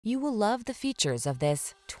You will love the features of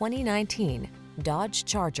this 2019 Dodge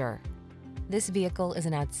Charger. This vehicle is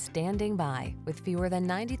an outstanding buy with fewer than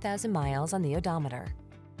 90,000 miles on the odometer.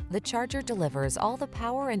 The Charger delivers all the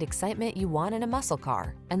power and excitement you want in a muscle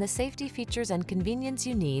car and the safety features and convenience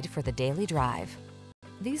you need for the daily drive.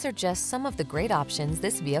 These are just some of the great options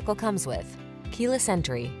this vehicle comes with: keyless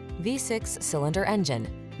entry, V6 cylinder engine,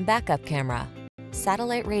 backup camera,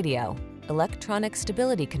 satellite radio, electronic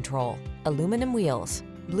stability control, aluminum wheels,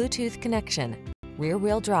 Bluetooth connection,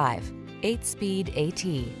 rear-wheel drive, 8-speed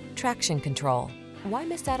AT, traction control. Why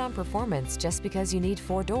miss out on performance just because you need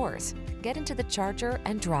 4 doors? Get into the Charger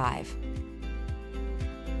and drive.